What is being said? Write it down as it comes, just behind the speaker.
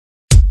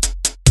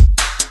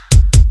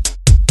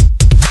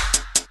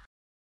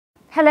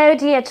Hello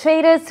dear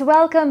traders,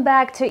 welcome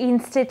back to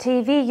Insta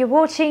TV. You're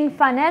watching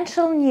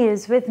Financial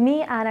News with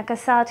me, Anna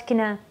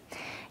Kasatkina.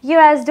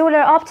 US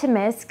dollar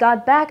optimists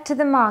got back to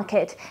the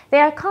market. They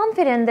are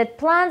confident that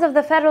plans of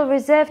the Federal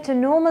Reserve to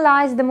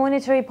normalize the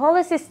monetary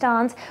policy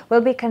stance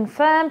will be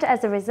confirmed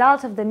as a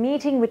result of the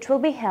meeting which will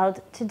be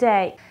held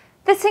today.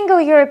 The single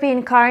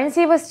European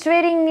currency was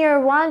trading near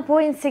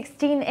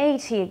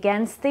 1.1680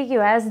 against the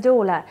US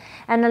dollar.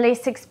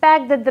 Analysts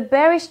expect that the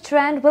bearish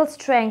trend will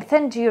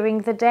strengthen during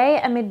the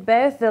day amid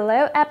both the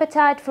low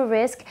appetite for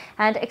risk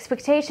and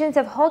expectations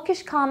of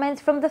hawkish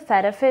comments from the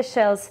Fed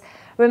officials.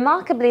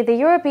 Remarkably, the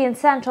European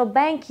Central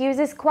Bank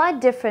uses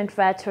quite different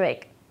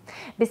rhetoric.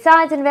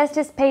 Besides,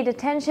 investors paid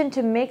attention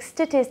to mixed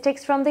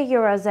statistics from the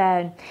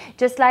Eurozone.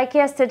 Just like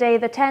yesterday,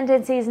 the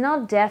tendency is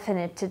not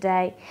definite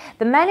today.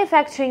 The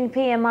manufacturing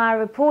PMI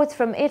reports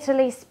from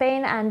Italy,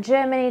 Spain and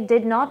Germany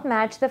did not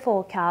match the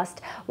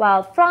forecast,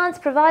 while France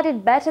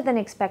provided better than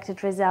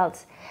expected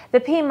results. The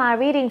PMI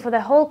reading for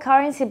the whole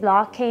currency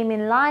bloc came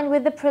in line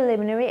with the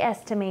preliminary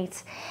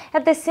estimates.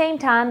 At the same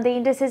time, the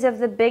indices of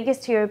the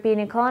biggest European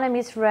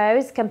economies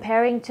rose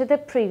comparing to the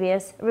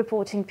previous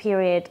reporting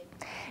period.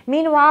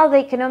 Meanwhile, the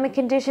economic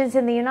conditions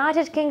in the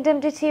United Kingdom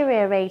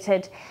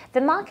deteriorated.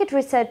 The market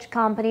research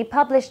company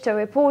published a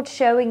report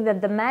showing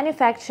that the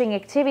manufacturing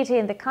activity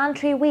in the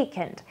country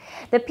weakened.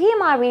 The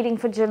PMI reading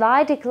for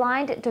July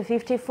declined to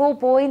 54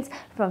 points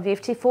from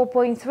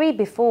 54.3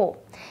 before.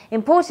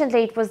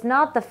 Importantly, it was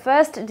not the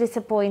first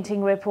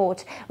disappointing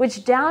report,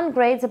 which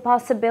downgrades the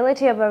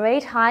possibility of a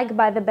rate hike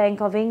by the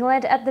Bank of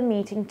England at the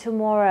meeting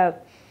tomorrow.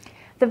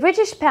 The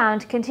British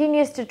pound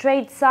continues to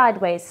trade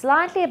sideways,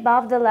 slightly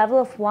above the level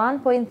of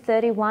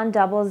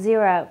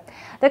 1.3100.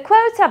 The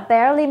quotes are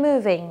barely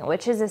moving,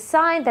 which is a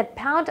sign that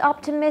pound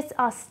optimists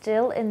are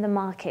still in the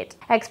market.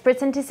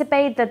 Experts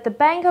anticipate that the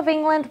Bank of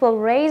England will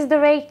raise the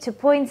rate to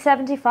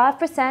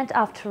 0.75%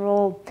 after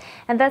all.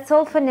 And that's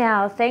all for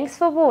now. Thanks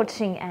for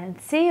watching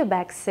and see you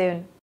back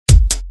soon.